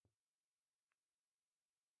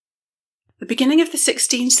The beginning of the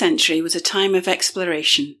 16th century was a time of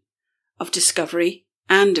exploration, of discovery,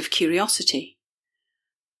 and of curiosity.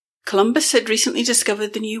 Columbus had recently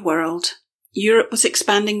discovered the New World. Europe was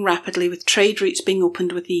expanding rapidly with trade routes being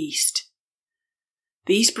opened with the East.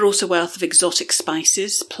 These brought a wealth of exotic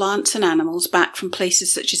spices, plants and animals back from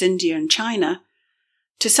places such as India and China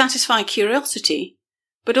to satisfy curiosity,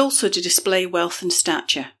 but also to display wealth and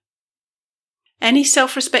stature. Any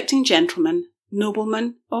self-respecting gentleman,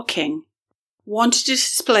 nobleman or king wanted to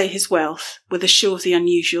display his wealth with a show of the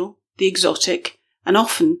unusual, the exotic, and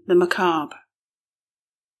often the macabre.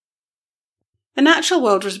 The natural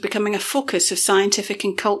world was becoming a focus of scientific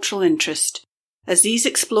and cultural interest, as these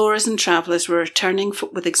explorers and travellers were returning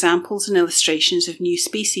with examples and illustrations of new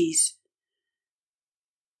species.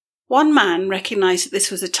 One man recognised that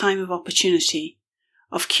this was a time of opportunity,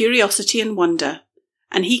 of curiosity and wonder,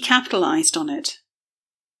 and he capitalised on it.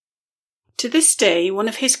 To this day, one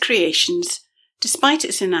of his creations, despite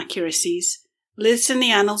its inaccuracies, lives in the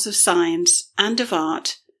annals of science and of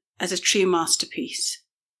art as a true masterpiece.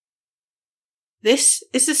 This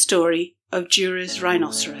is the story of Jura's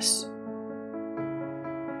rhinoceros.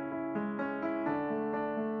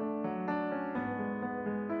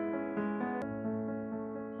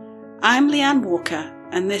 I'm Leanne Walker,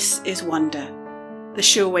 and this is Wonder, the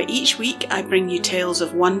show where each week I bring you tales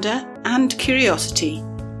of wonder and curiosity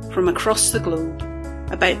from across the globe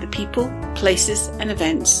about the people, places and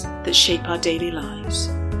events that shape our daily lives.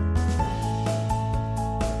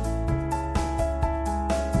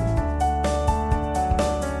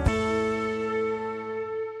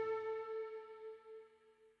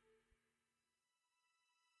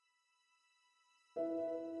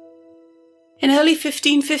 In early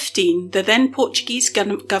 1515, the then Portuguese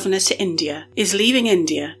governor to India is leaving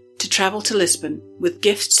India to travel to Lisbon with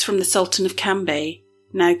gifts from the Sultan of Cambay,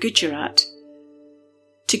 now Gujarat,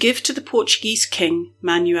 to give to the Portuguese king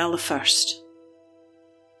Manuel I.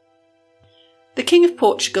 The King of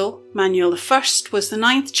Portugal, Manuel I, was the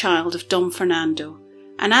 9th child of Dom Fernando,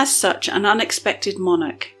 and as such an unexpected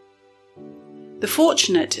monarch. The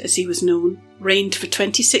Fortunate, as he was known, reigned for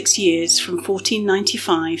 26 years from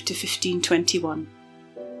 1495 to 1521.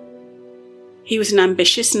 He was an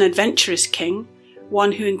ambitious and adventurous king,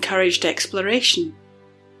 one who encouraged exploration.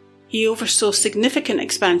 He oversaw significant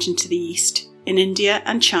expansion to the east, in India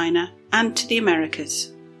and China, and to the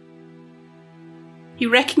Americas. He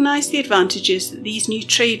recognised the advantages that these new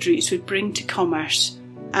trade routes would bring to commerce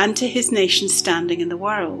and to his nation's standing in the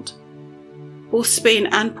world. Both Spain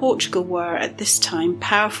and Portugal were, at this time,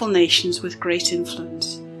 powerful nations with great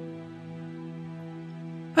influence.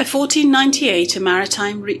 By 1498, a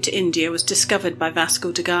maritime route to India was discovered by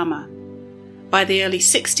Vasco da Gama. By the early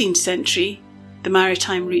 16th century, the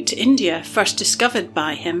maritime route to India, first discovered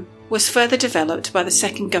by him, was further developed by the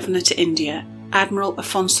second governor to India, Admiral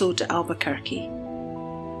Afonso de Albuquerque.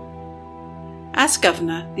 As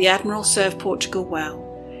governor, the admiral served Portugal well.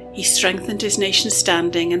 He strengthened his nation's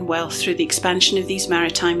standing and wealth through the expansion of these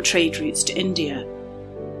maritime trade routes to India.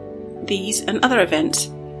 These and other events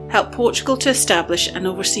helped Portugal to establish an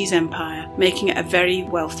overseas empire, making it a very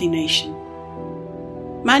wealthy nation.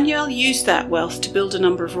 Manuel used that wealth to build a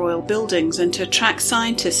number of royal buildings and to attract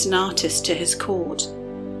scientists and artists to his court.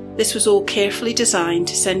 This was all carefully designed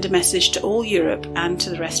to send a message to all Europe and to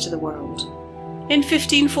the rest of the world. In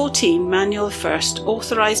 1514, Manuel I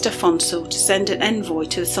authorised Afonso to send an envoy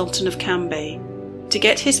to the Sultan of Cambay to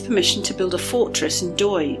get his permission to build a fortress in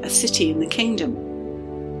Doi, a city in the kingdom.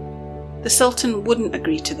 The Sultan wouldn't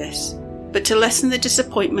agree to this, but to lessen the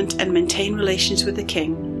disappointment and maintain relations with the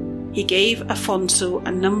king, he gave Afonso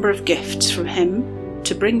a number of gifts from him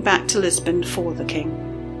to bring back to Lisbon for the king.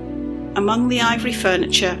 Among the ivory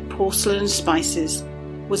furniture, porcelain and spices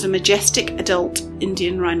was a majestic adult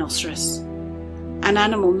Indian rhinoceros, an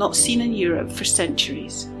animal not seen in Europe for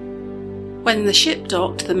centuries. When the ship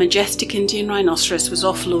docked, the majestic Indian rhinoceros was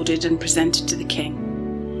offloaded and presented to the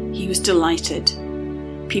king. He was delighted.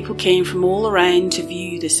 People came from all around to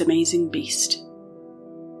view this amazing beast.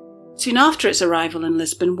 Soon after its arrival in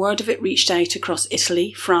Lisbon, word of it reached out across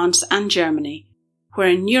Italy, France and Germany, where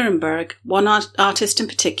in Nuremberg, one artist in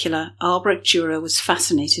particular, Albrecht Dürer, was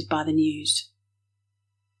fascinated by the news.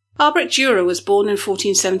 Albrecht Dürer was born in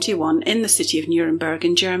 1471 in the city of Nuremberg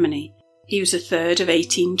in Germany. He was the third of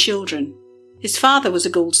 18 children. His father was a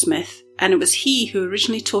goldsmith, and it was he who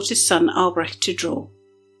originally taught his son Albrecht to draw.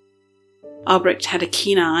 Albrecht had a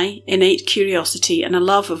keen eye, innate curiosity, and a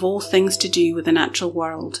love of all things to do with the natural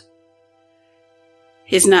world.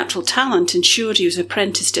 His natural talent ensured he was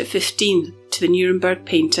apprenticed at 15 to the Nuremberg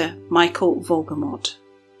painter Michael Wolgemott.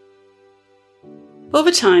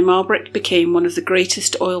 Over time, Albrecht became one of the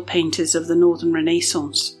greatest oil painters of the Northern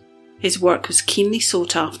Renaissance. His work was keenly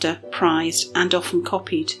sought after, prized, and often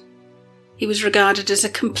copied. He was regarded as a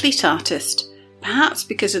complete artist, perhaps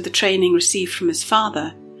because of the training received from his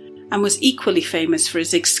father, and was equally famous for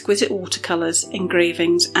his exquisite watercolours,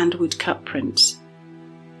 engravings, and woodcut prints.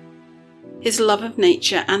 His love of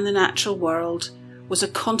nature and the natural world was a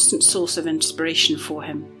constant source of inspiration for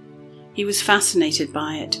him. He was fascinated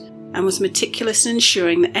by it, and was meticulous in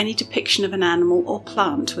ensuring that any depiction of an animal or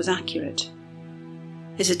plant was accurate.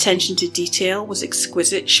 His attention to detail was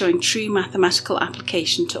exquisite, showing true mathematical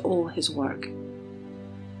application to all his work.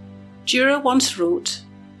 Dürer once wrote,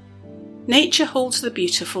 "Nature holds the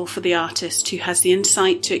beautiful for the artist who has the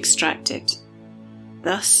insight to extract it.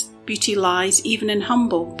 Thus, beauty lies even in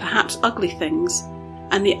humble, perhaps ugly things,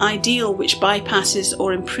 and the ideal which bypasses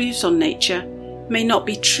or improves on nature may not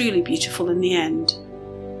be truly beautiful in the end."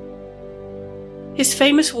 His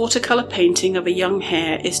famous watercolour painting of a young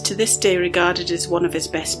hare is to this day regarded as one of his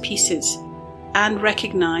best pieces, and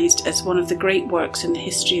recognised as one of the great works in the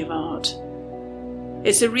history of art.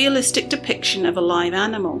 It's a realistic depiction of a live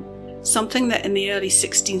animal, something that in the early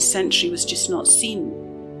 16th century was just not seen.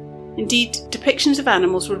 Indeed, depictions of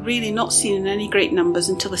animals were really not seen in any great numbers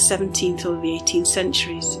until the 17th or the 18th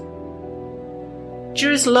centuries.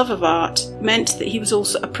 Dürer's love of art meant that he was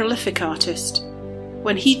also a prolific artist.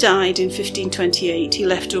 When he died in 1528, he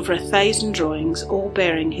left over 1,000 drawings, all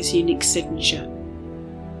bearing his unique signature.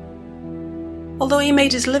 Although he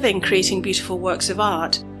made his living creating beautiful works of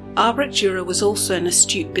art, Albrecht Dürer was also an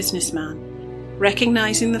astute businessman,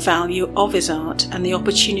 recognising the value of his art and the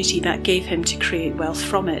opportunity that gave him to create wealth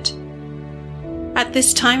from it. At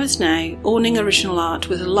this time as now, owning original art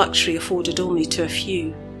was a luxury afforded only to a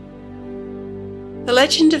few. The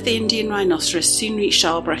legend of the Indian rhinoceros soon reached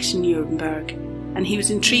Albrecht in Nuremberg, and he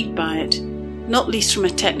was intrigued by it, not least from a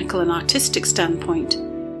technical and artistic standpoint,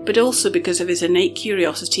 but also because of his innate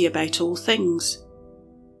curiosity about all things.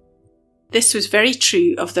 This was very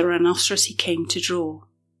true of the rhinoceros he came to draw.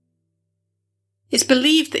 It's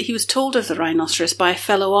believed that he was told of the rhinoceros by a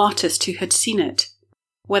fellow artist who had seen it.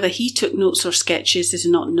 Whether he took notes or sketches is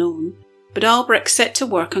not known, but Albrecht set to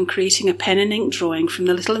work on creating a pen and ink drawing from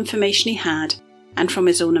the little information he had and from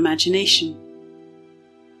his own imagination.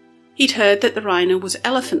 He'd heard that the rhino was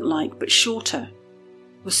elephant-like but shorter,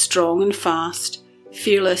 was strong and fast,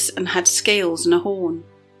 fearless, and had scales and a horn.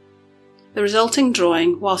 The resulting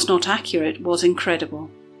drawing, whilst not accurate, was incredible,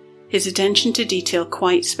 his attention to detail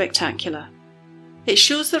quite spectacular. It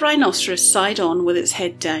shows the rhinoceros side on with its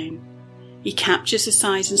head down. He captures the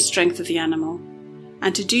size and strength of the animal,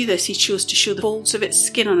 and to do this he chose to show the folds of its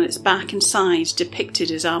skin on its back and sides depicted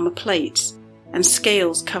as armour plates and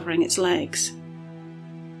scales covering its legs.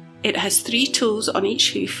 It has 3 toes on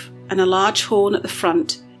each hoof and a large horn at the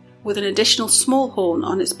front with an additional small horn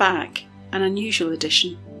on its back, an unusual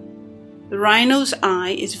addition. The rhino's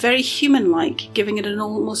eye is very human-like, giving it an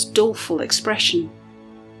almost doleful expression.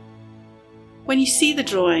 When you see the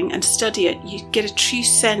drawing and study it, you get a true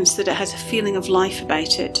sense that it has a feeling of life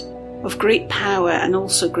about it, of great power and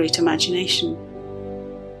also great imagination.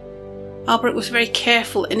 Albrecht was very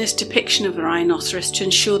careful in his depiction of the rhinoceros to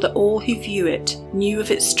ensure that all who view it knew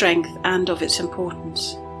of its strength and of its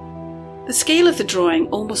importance. The scale of the drawing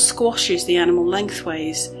almost squashes the animal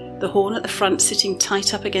lengthways, the horn at the front sitting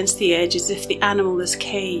tight up against the edge as if the animal is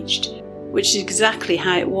caged, which is exactly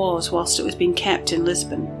how it was whilst it was being kept in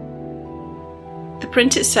Lisbon. The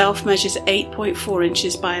print itself measures 8.4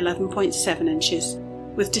 inches by 11.7 inches,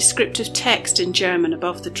 with descriptive text in German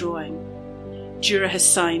above the drawing. Dürer has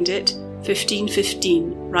signed it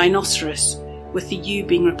 1515 Rhinoceros, with the U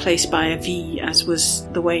being replaced by a V, as was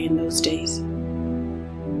the way in those days.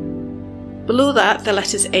 Below that, the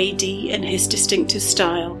letters AD in his distinctive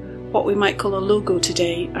style, what we might call a logo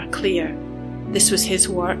today, are clear. This was his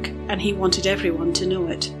work, and he wanted everyone to know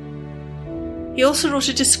it. He also wrote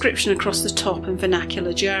a description across the top in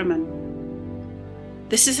vernacular German.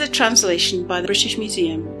 This is a translation by the British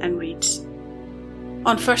Museum and reads,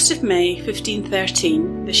 "On 1st of May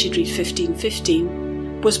 1513, this should read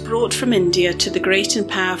 1515, was brought from India to the great and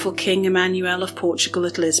powerful King Emmanuel of Portugal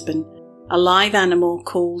at Lisbon, a live animal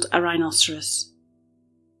called a rhinoceros.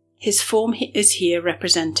 His form is here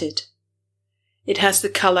represented. It has the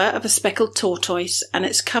colour of a speckled tortoise and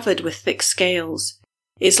it's covered with thick scales.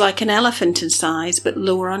 It is like an elephant in size but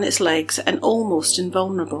lower on its legs and almost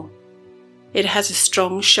invulnerable. It has a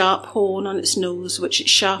strong sharp horn on its nose which it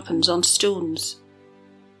sharpens on stones.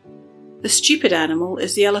 The stupid animal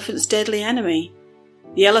is the elephant's deadly enemy.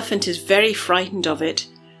 The elephant is very frightened of it,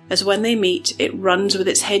 as when they meet, it runs with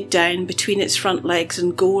its head down between its front legs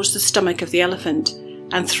and gores the stomach of the elephant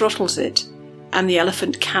and throttles it, and the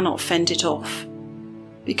elephant cannot fend it off.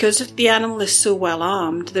 Because the animal is so well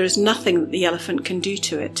armed, there is nothing that the elephant can do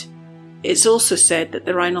to it. It's also said that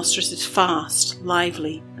the rhinoceros is fast,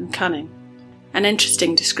 lively, and cunning. An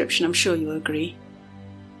interesting description, I'm sure you'll agree.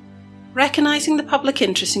 Recognising the public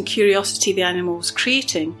interest and curiosity the animal was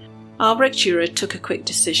creating, Albrecht Dürer took a quick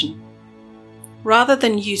decision. Rather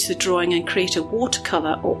than use the drawing and create a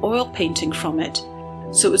watercolour or oil painting from it,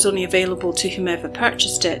 so it was only available to whomever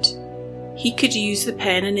purchased it, he could use the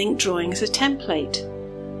pen and ink drawing as a template.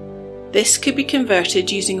 This could be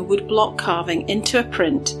converted using a woodblock carving into a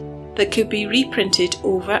print that could be reprinted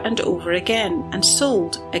over and over again and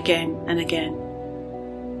sold again and again.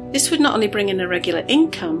 This would not only bring in a regular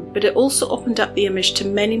income, but it also opened up the image to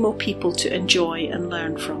many more people to enjoy and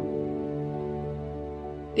learn from.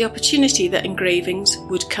 The opportunity that engravings,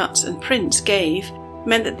 woodcuts and prints gave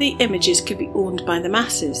meant that the images could be owned by the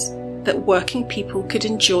masses, that working people could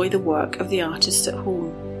enjoy the work of the artists at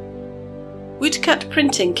home. Woodcut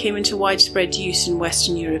printing came into widespread use in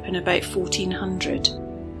Western Europe in about 1400,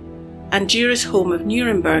 and Dürer's home of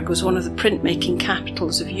Nuremberg was one of the printmaking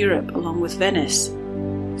capitals of Europe along with Venice,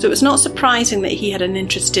 so it was not surprising that he had an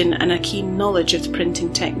interest in and a keen knowledge of the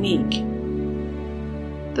printing technique.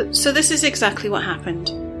 So this is exactly what happened.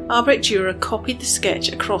 Albrecht Dürer copied the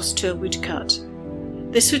sketch across to a woodcut.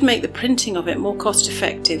 This would make the printing of it more cost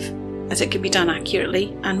effective, as it could be done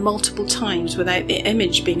accurately and multiple times without the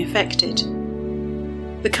image being affected.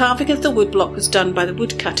 The carving of the woodblock was done by the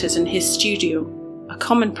woodcutters in his studio. A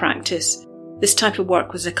common practice, this type of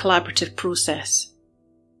work was a collaborative process.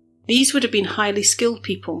 These would have been highly skilled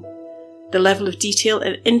people. The level of detail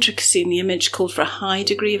and intricacy in the image called for a high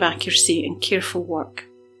degree of accuracy and careful work.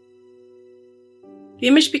 The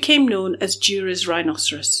image became known as Dürer's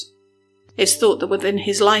rhinoceros. It's thought that within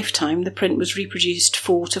his lifetime the print was reproduced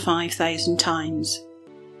 4,000 to 5,000 times.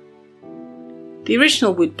 The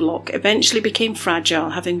original woodblock eventually became fragile,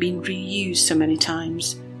 having been reused so many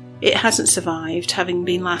times. It hasn't survived, having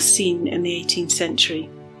been last seen in the 18th century.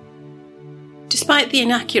 Despite the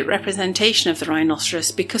inaccurate representation of the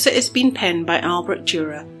rhinoceros, because it has been penned by Albrecht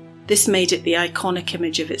Dürer, this made it the iconic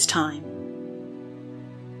image of its time.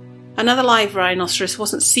 Another live rhinoceros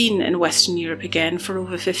wasn't seen in Western Europe again for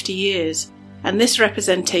over 50 years, and this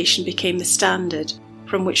representation became the standard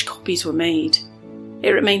from which copies were made.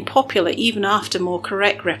 It remained popular even after more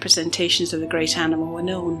correct representations of the great animal were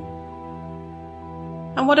known.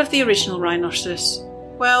 And what of the original rhinoceros?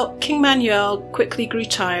 Well, King Manuel quickly grew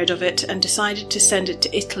tired of it and decided to send it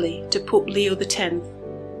to Italy to Pope Leo X,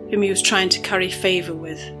 whom he was trying to curry favour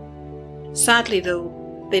with. Sadly though,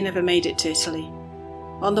 they never made it to Italy.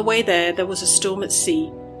 On the way there was a storm at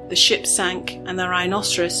sea, the ship sank and the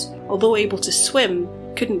rhinoceros, although able to swim,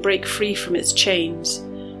 couldn't break free from its chains,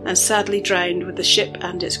 and sadly drowned with the ship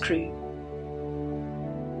and its crew.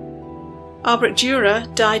 Albrecht Dürer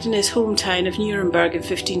died in his hometown of Nuremberg in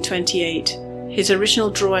 1528. His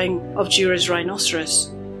original drawing of Dürer's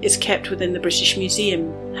rhinoceros is kept within the British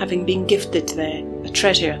Museum, having been gifted there, a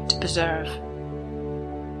treasure to preserve.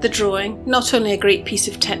 The drawing, not only a great piece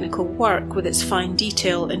of technical work with its fine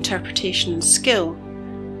detail, interpretation and skill,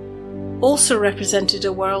 also represented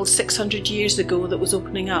a world 600 years ago that was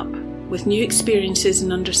opening up, with new experiences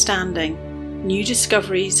and understanding, new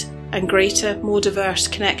discoveries and greater, more diverse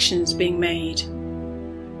connections being made.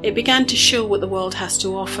 It began to show what the world has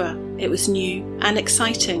to offer. It was new and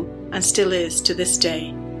exciting, and still is to this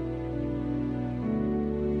day.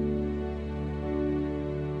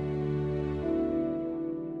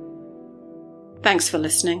 Thanks for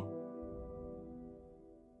listening.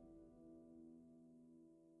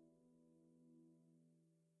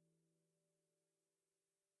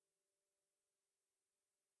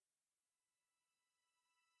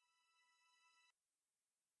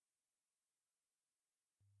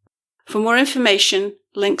 For more information,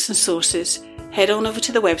 links and sources, head on over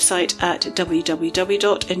to the website at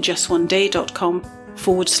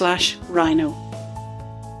www.injustoneday.com/rhino.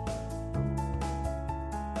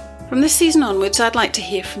 From this season onwards, I'd like to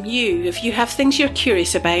hear from you. If you have things you're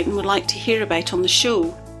curious about and would like to hear about on the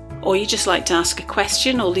show, or you just like to ask a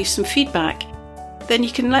question or leave some feedback, then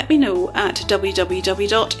you can let me know at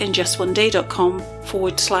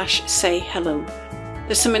www.injustoneday.com/say-hello.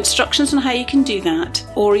 There's some instructions on how you can do that,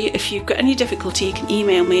 or if you've got any difficulty, you can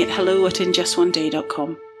email me at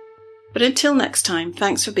hello@injustoneday.com. But until next time,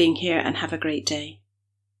 thanks for being here and have a great day.